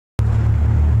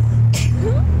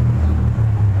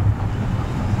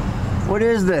What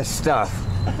is this stuff?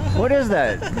 What is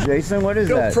that, Jason? What is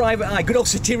Good old that? Private Eye, good old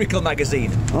satirical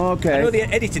magazine. Okay. I know the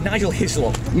editor, Nigel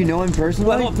Hislop. You know him personally?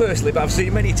 Well, not personally, but I've seen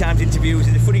him many times in interviews.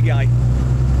 He's a funny guy.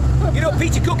 You know,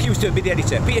 Peter Cook used to be the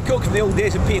editor. Peter Cook from the old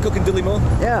days of Peter Cook and Dooley-Moore.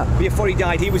 Yeah. Before he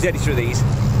died, he was editor of these.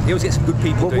 He always gets some good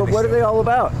people doing this What are stuff. they all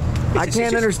about? I It's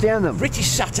can't just understand them. British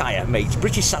satire, mate.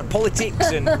 British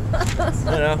politics and, you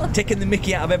know, taking the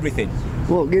mickey out of everything.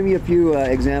 Well, give me a few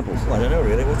examples. Well, I don't know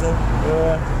really.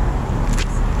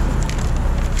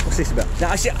 What's this about?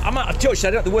 Now, I see, I'm out of touch.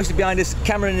 I don't know the worst behind us.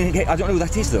 Cameron, I don't know who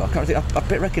that is though. I can't think. I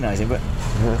bet recognise him, but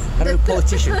I don't know.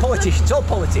 Politicians, all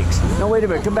politics. No, wait a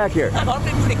minute. Come back here. I'm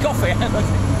drinking coffee.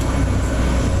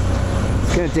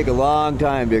 It's going to take a long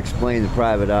time to explain the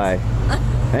Private Eye.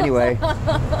 Anyway,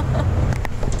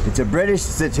 it's a British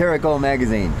satirical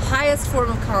magazine. Highest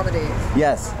form of comedy.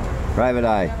 Yes, Private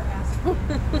Eye.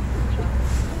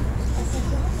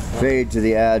 Fade to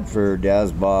the ad for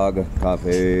Dazbog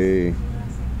Coffee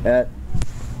at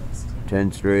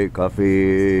 10th Street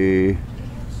Coffee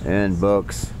and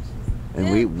Books. And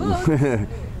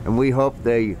and we hope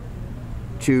they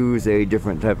choose a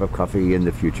different type of coffee in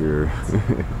the future.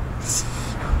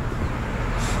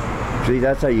 See,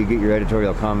 that's how you get your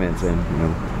editorial comments in, you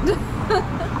know.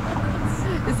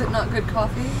 Is it not good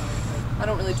coffee? I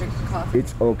don't really drink coffee.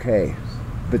 It's okay,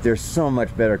 but there's so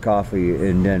much better coffee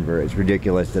in Denver. It's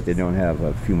ridiculous that they don't have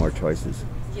a few more choices.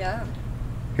 Yeah.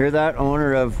 Hear that,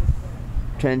 owner of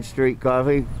 10th Street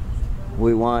Coffee?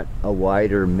 We want a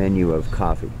wider menu of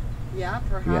coffee. Yeah,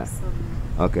 perhaps some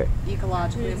Okay.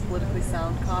 ecologically and politically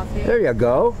sound coffee. There you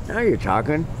go. Now you're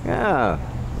talking. Yeah.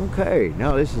 Okay.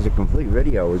 Now this is a complete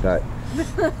video we got.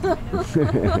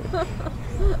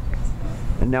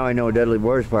 And now I know Dudley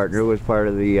Moore's partner was part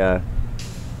of the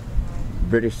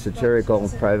British satirical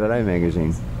Private Eye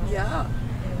magazine. Yeah.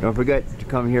 Don't forget to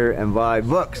come here and buy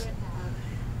books.